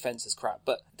know their defence is crap,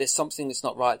 but there's something that's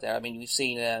not right there. I mean, we've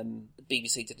seen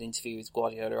BBC did an interview with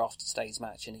Guardiola after today's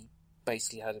match, and he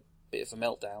basically had a bit of a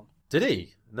meltdown. Did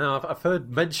he? No, I've heard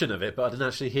mention of it, but I didn't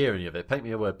actually hear any of it. Paint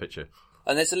me a word picture.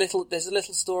 And there's a little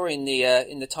story in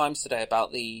the Times today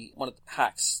about one of the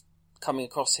hacks coming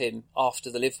across him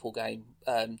after the Liverpool game,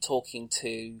 talking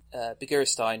to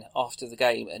Begiristain after the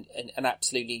game, and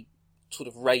absolutely sort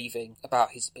of raving about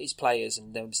his players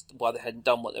and why they hadn't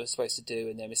done what they were supposed to do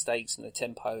and their mistakes and their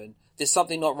tempo. And there's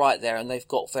something not right there, and they've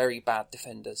got very bad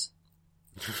defenders.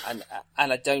 and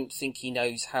I don't think he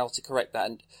knows how to correct that.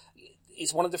 And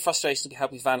it's one of the frustrations we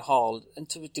had with Van Gaal, and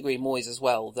to a degree Moyes as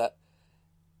well, that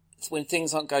when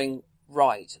things aren't going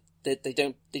right,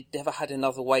 they never had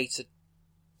another way to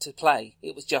play.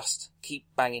 It was just keep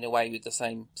banging away with the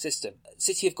same system.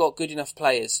 City have got good enough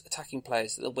players, attacking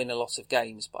players, that they'll win a lot of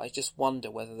games, but I just wonder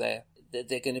whether they're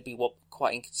going to be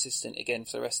quite inconsistent again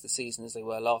for the rest of the season as they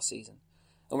were last season.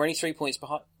 And we're only 3 points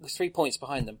behind. We're 3 points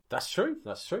behind them. That's true.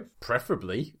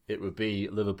 Preferably, it would be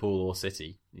Liverpool or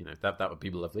City. You know, that would be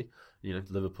lovely. You know,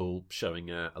 Liverpool showing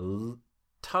a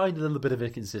tiny little bit of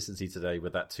inconsistency today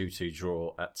with that 2-2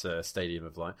 draw at Stadium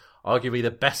of Light. Arguably the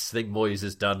best thing Moyes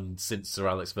has done since Sir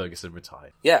Alex Ferguson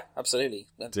retired. Yeah, absolutely.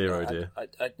 Dear oh dear.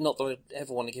 I not that I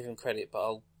ever want to give him credit, but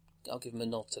I'll give him a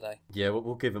nod today. Yeah,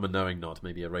 we'll give him a knowing nod,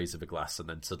 maybe a raise of a glass, and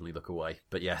then suddenly look away.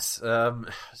 But yes,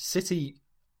 City,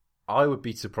 I would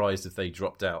be surprised if they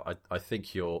dropped out. I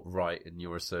think you're right in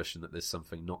your assertion that there's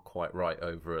something not quite right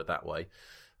over it that way.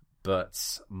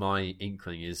 But my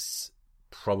inkling is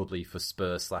probably for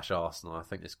Spurs/Arsenal. I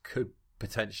think this could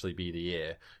potentially be the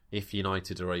year if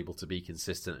United are able to be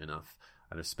consistent enough,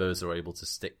 and if Spurs are able to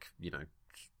stick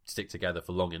together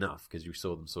for long enough, because you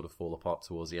saw them sort of fall apart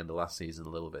towards the end of last season a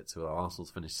little bit to Arsenal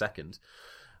to finish second.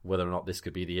 Whether or not this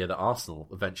could be the year that Arsenal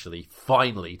eventually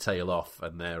finally tail off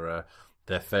and their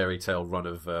fairy tale run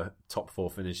of top 4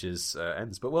 finishes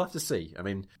ends. But we'll have to see. I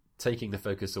mean, taking the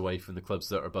focus away from the clubs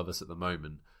that are above us at the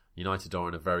moment, United are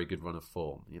in a very good run of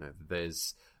form. You know,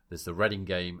 there's the Reading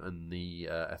game and the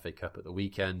FA Cup at the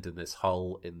weekend, and there's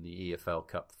Hull in the EFL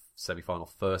Cup semi-final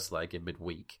first leg in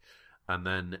midweek. And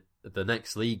then the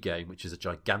next league game, which is a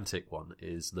gigantic one,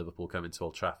 is Liverpool coming to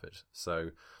Old Trafford. So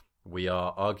We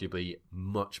are arguably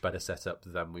much better set up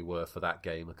than we were for that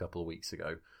game a couple of weeks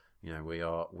ago.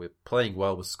 We're playing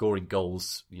well, we're scoring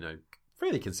goals,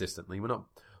 fairly consistently. We're not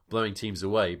blowing teams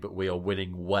away, but we are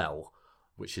winning well,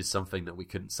 which is something that we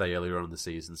couldn't say earlier on in the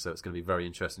season. So it's going to be very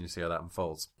interesting to see how that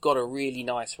unfolds. Got a really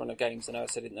nice run of games. I know I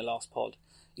said it in the last pod.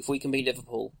 If we can beat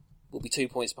Liverpool, we'll be 2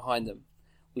 points behind them.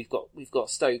 We've got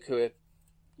Stoke, who are,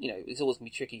 it's always going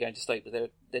to be tricky going to Stoke,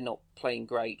 but they're not playing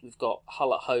great. We've got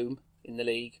Hull at home in the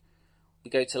league. We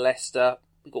go to Leicester.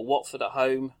 We've got Watford at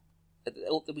home.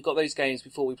 We've got those games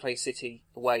before we play City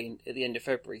away at the end of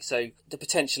February. So the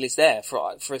potential is there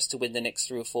for us to win the next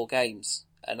 3 or 4 games.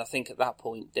 And I think at that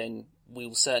point, then we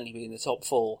will certainly be in the top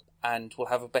 4 and we'll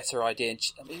have a better idea.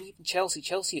 I mean, even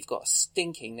Chelsea have got a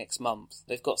stinking next month.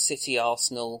 They've got City,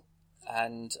 Arsenal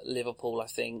and Liverpool, I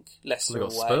think. Leicester They've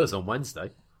got away. Spurs on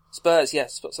Wednesday. Spurs,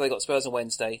 yes. So they've got Spurs on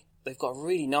Wednesday. They've got a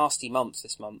really nasty month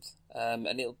this month.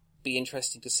 And it'll be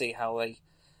interesting to see how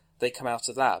they come out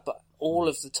of that. But all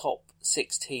of the top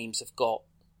 6 teams have got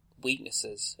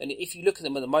weaknesses. And if you look at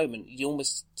them at the moment, you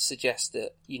almost suggest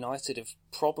that United have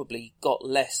probably got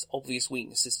less obvious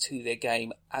weaknesses to their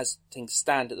game as things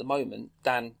stand at the moment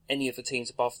than any of the teams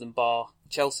above them bar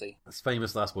Chelsea. That's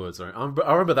famous last words, sorry. I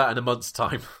remember that in a month's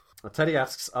time. Teddy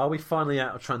asks, are we finally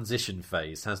out of transition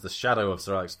phase? Has the shadow of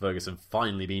Sir Alex Ferguson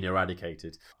finally been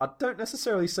eradicated? I don't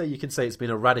necessarily say you can say it's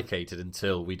been eradicated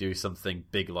until we do something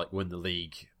big like win the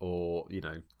league or,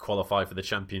 qualify for the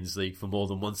Champions League for more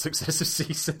than one successive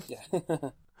season.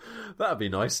 Yeah. That'd be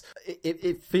nice.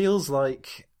 It feels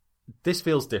like this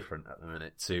feels different at the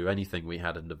minute to anything we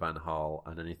had under Van Gaal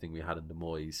and anything we had under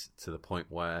Moyes, to the point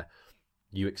where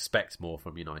you expect more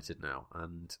from United now,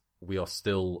 and we are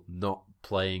still not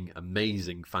playing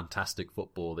amazing, fantastic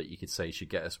football that you could say should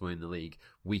get us winning the league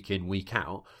week in, week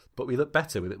out. But we look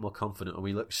better, we look more confident, and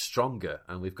we look stronger,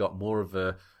 and we've got more of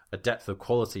a depth of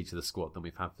quality to the squad than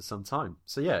we've had for some time.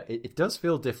 So yeah, it does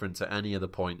feel different to any other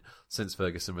point since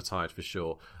Ferguson retired, for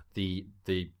sure. The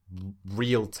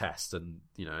real test, and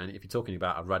and if you're talking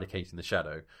about eradicating the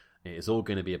shadow, it is all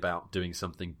going to be about doing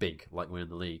something big like winning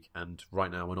the league. And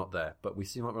right now we're not there, but we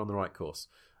seem like we're on the right course.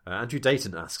 Andrew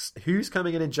Dayton asks, who's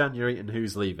coming in January and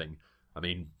who's leaving? I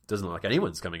mean, doesn't look like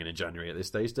anyone's coming in January at this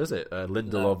stage, does it?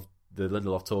 Lindelof, no. The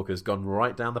Lindelof talk has gone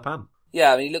right down the pan.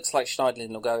 Yeah, I mean, it looks like Schneiderlin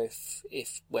will go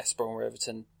if West Brom or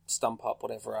Everton stump up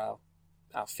whatever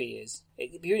our fee is.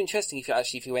 It'd be really interesting if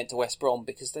he went to West Brom,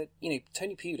 because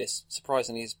Tony Pulis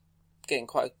surprisingly is getting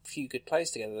quite a few good players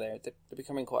together there. They're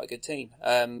becoming quite a good team,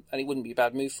 and it wouldn't be a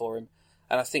bad move for him.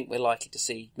 And I think we're likely to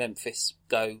see Memphis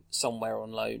go somewhere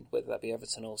on loan, whether that be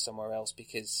Everton or somewhere else,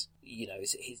 because,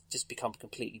 he's just become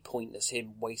completely pointless,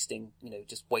 him wasting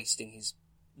his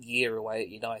year away at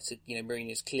United.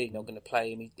 Mourinho's clearly not going to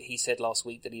play him. He said last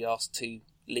week that he asked to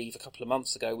leave a couple of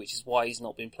months ago, which is why he's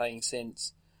not been playing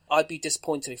since. I'd be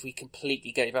disappointed if we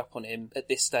completely gave up on him at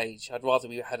this stage. I'd rather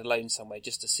we had a loan somewhere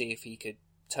just to see if he could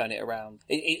turn it around.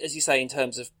 As you say, in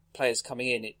terms of players coming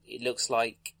in, it looks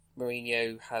like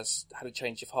Mourinho has had a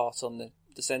change of heart on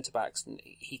the centre-backs, and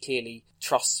he clearly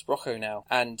trusts Rocco now.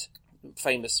 And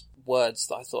famous words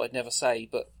that I thought I'd never say,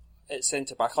 but at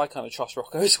centre-back, I kind of trust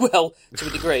Rocco as well, to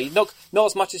a degree. Not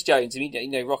as much as Jones. I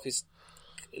mean, Rocco's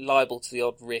liable to the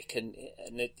odd rick, and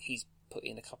he's put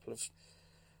in a couple of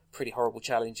pretty horrible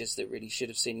challenges that really should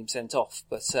have seen him sent off.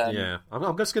 But yeah,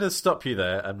 I'm just going to stop you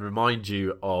there and remind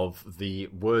you of the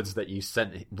words that you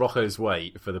sent Rocco's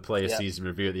way for the player season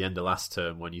review at the end of last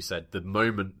term, when you said the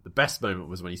best moment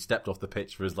was when he stepped off the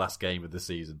pitch for his last game of the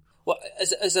season. Well,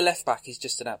 as a left back, he's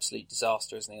just an absolute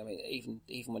disaster, isn't he? I mean,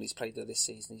 even when he's played there this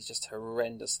season, he's just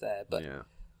horrendous there.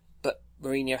 But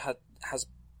Mourinho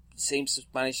seems to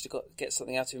have managed to get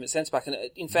something out of him at centre back. And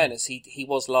in fairness, he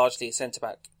was largely a centre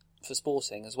back for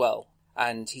Sporting as well,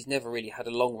 and he's never really had a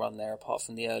long run there apart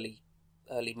from the early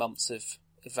months of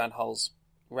Van Gaal's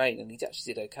reign, and he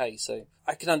actually did okay. So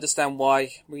I can understand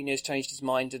why Mourinho's changed his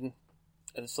mind and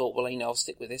thought, well, I'll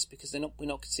stick with this because we're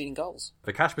not conceding goals.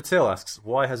 Vikash Patil asks,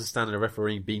 why has the standard of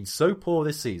refereeing been so poor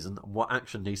this season, and what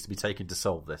action needs to be taken to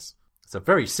solve this? It's a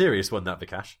very serious one, that,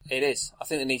 Vikash. It is. I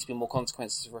think there needs to be more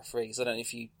consequences for referees. I don't know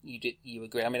if you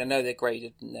agree. I mean, I know they're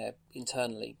graded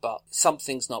internally, but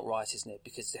something's not right, isn't it?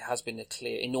 Because there has been a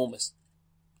clear, enormous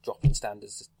drop in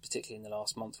standards, particularly in the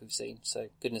last month we've seen. So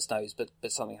goodness knows, but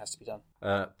something has to be done.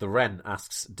 The Wren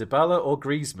asks, Dybala or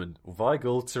Griezmann,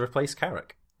 Weigl to replace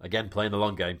Carrick? Again, playing the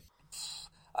long game.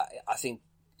 I think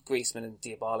Griezmann and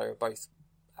Dybala are both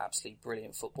absolutely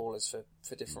brilliant footballers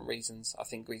for different reasons. I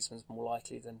think Griezmann's more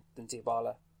likely than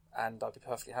Dybala, and I'd be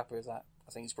perfectly happy with that.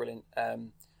 I think he's brilliant.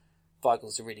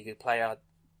 Weigl's a really good player.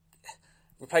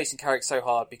 replacing Carrick so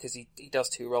hard because he does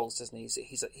two roles, doesn't he?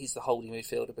 He's the holding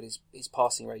midfielder, but his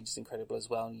passing range is incredible as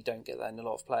well, and you don't get that in a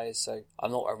lot of players. So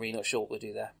I'm really not sure what we'll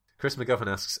do there. Chris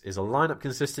McGuffin asks, is a lineup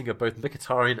consisting of both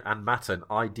Mkhitaryan and Mata an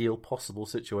ideal possible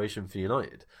situation for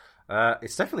United?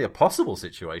 It's definitely a possible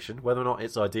situation. Whether or not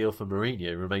it's ideal for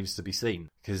Mourinho remains to be seen.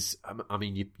 Because, I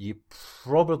mean, you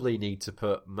probably need to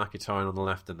put Mkhitaryan on the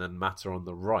left and then Mata on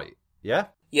the right. Yeah?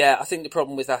 Yeah, I think the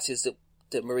problem with that is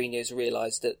that Mourinho's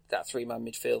realised that three-man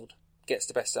midfield gets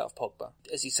the best out of Pogba.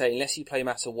 As you say, unless you play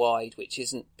Mata wide, which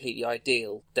isn't completely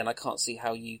ideal, then I can't see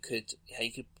how you could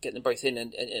get them both in,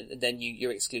 and then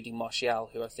you're excluding Martial,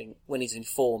 who I think, when he's in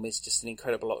form, is just an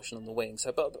incredible option on the wing.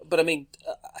 So, but I mean,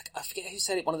 I forget who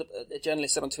said it. One of the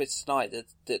journalists said on Twitter tonight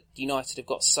that United have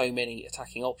got so many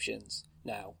attacking options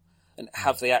now, and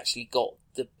have they actually got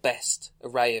the best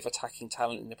array of attacking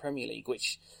talent in the Premier League?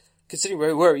 Which, considering where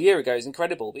we were a year ago, is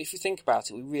incredible. But if you think about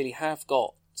it, we really have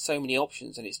got so many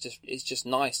options, and it's just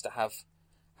nice to have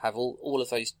all of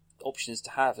those options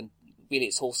to have, and really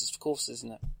it's horses for courses,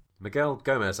 isn't it? Miguel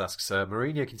Gomez asks,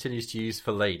 Mourinho continues to use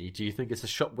Fellaini. Do you think it's a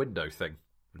shop window thing?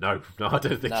 No, I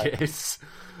don't think it is.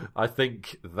 I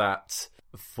think that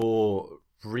for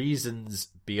reasons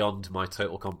beyond my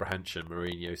total comprehension,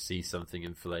 Mourinho sees something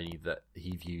in Fellaini that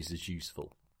he views as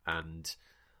useful. And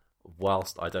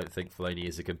whilst I don't think Fellaini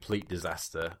is a complete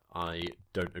disaster, I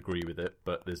don't agree with it,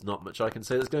 but there's not much I can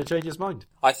say that's going to change his mind.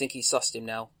 I think he's sussed him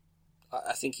now.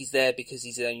 I think he's there because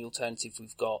he's the only alternative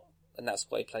we've got, and that's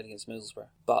why he played against Middlesbrough.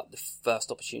 But the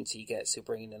first opportunity he gets, he'll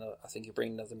bring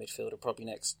another midfielder probably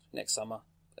next summer,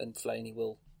 and Fellaini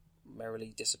will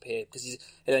merrily disappear because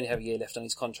he'll only have a year left on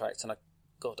his contract, and I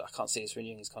can't see us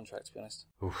renewing his contract, to be honest.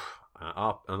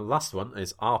 And the last one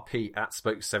is RP at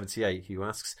Spoke78, who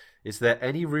asks, is there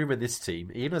any room in this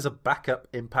team, even as a backup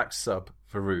impact sub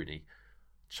for Rooney?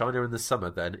 China in the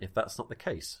summer, then, if that's not the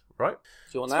case, right?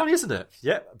 Do you want it's that? funny, isn't it?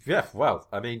 Yeah. Well,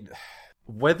 I mean,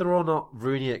 whether or not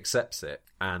Rooney accepts it,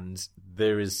 and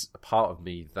there is a part of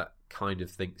me that kind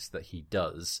of thinks that he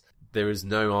does, there is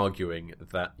no arguing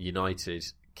that United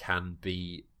can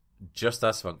be just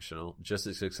as functional, just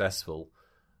as successful,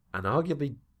 and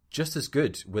arguably just as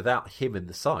good without him in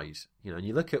the side. You know, and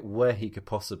you look at where he could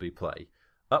possibly play.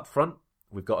 Up front,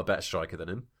 we've got a better striker than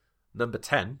him. Number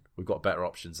 10, we've got better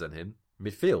options than him.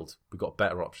 Midfield, we've got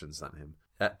better options than him.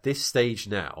 At this stage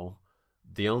now,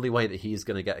 the only way that he's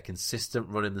going to get a consistent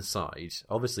run in the side,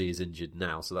 obviously he's injured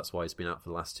now, so that's why he's been out for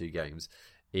the last 2 games,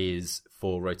 is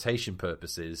for rotation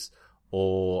purposes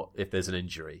or if there's an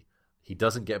injury. He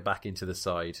doesn't get back into the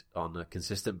side on a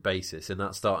consistent basis in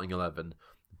that starting 11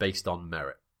 based on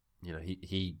merit. You know,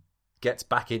 he gets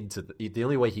back into the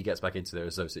only way he gets back into there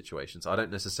is those situations. I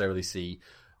don't necessarily see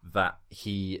that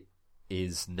he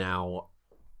is now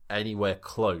anywhere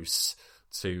close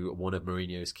to one of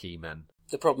Mourinho's key men.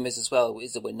 The problem is as well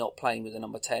is that we're not playing with the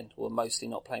number 10. We're mostly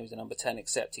not playing with the number 10,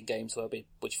 except in games where we're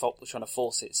trying to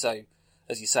force it. So,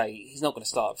 as you say, he's not going to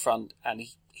start up front, and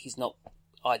he's not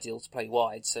ideal to play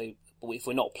wide. So, if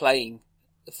we're not playing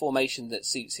the formation that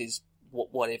suits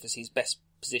whatever's his best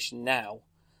position now,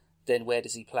 then where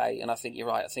does he play? And I think you're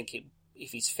right. I think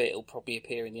if he's fit, he'll probably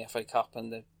appear in the FA Cup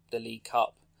and the League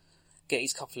Cup, get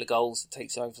his couple of goals that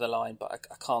takes him over the line. But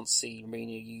I can't see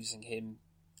Mourinho using him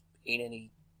in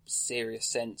any serious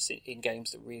sense in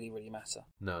games that really, really matter.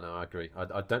 No, I agree.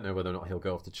 I don't know whether or not he'll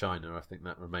go off to China. I think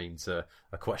that remains a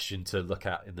question to look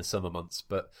at in the summer months.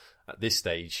 But at this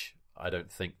stage, I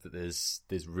don't think that there's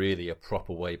really a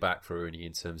proper way back for Rooney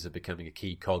in terms of becoming a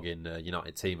key cog in a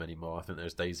United team anymore. I think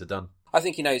those days are done. I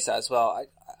think he knows that as well.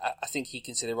 I think he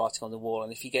can see the writing on the wall,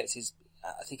 and if he gets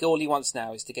I think all he wants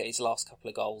now is to get his last couple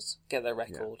of goals, get their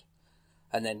record,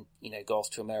 and then go off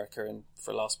to America and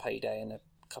for a last payday and a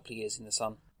couple of years in the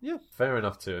sun. Yeah, fair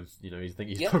enough to him. You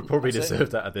think he's probably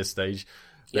deserved that at this stage.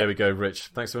 There we go, Rich.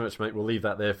 Thanks very much, mate. We'll leave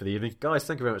that there for the evening. Guys,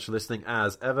 thank you very much for listening.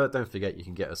 As ever, don't forget you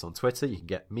can get us on Twitter. You can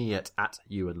get me at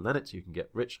Ewan Lennart. You can get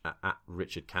Rich at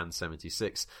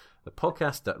RichardCan76. The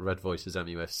podcast at Red Voices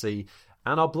MUFC.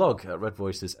 And our blog at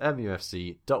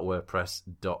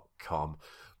redvoicesmufc.wordpress.com.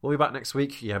 We'll be back next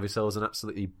week. You have yourselves an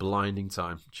absolutely blinding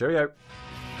time. Cheerio.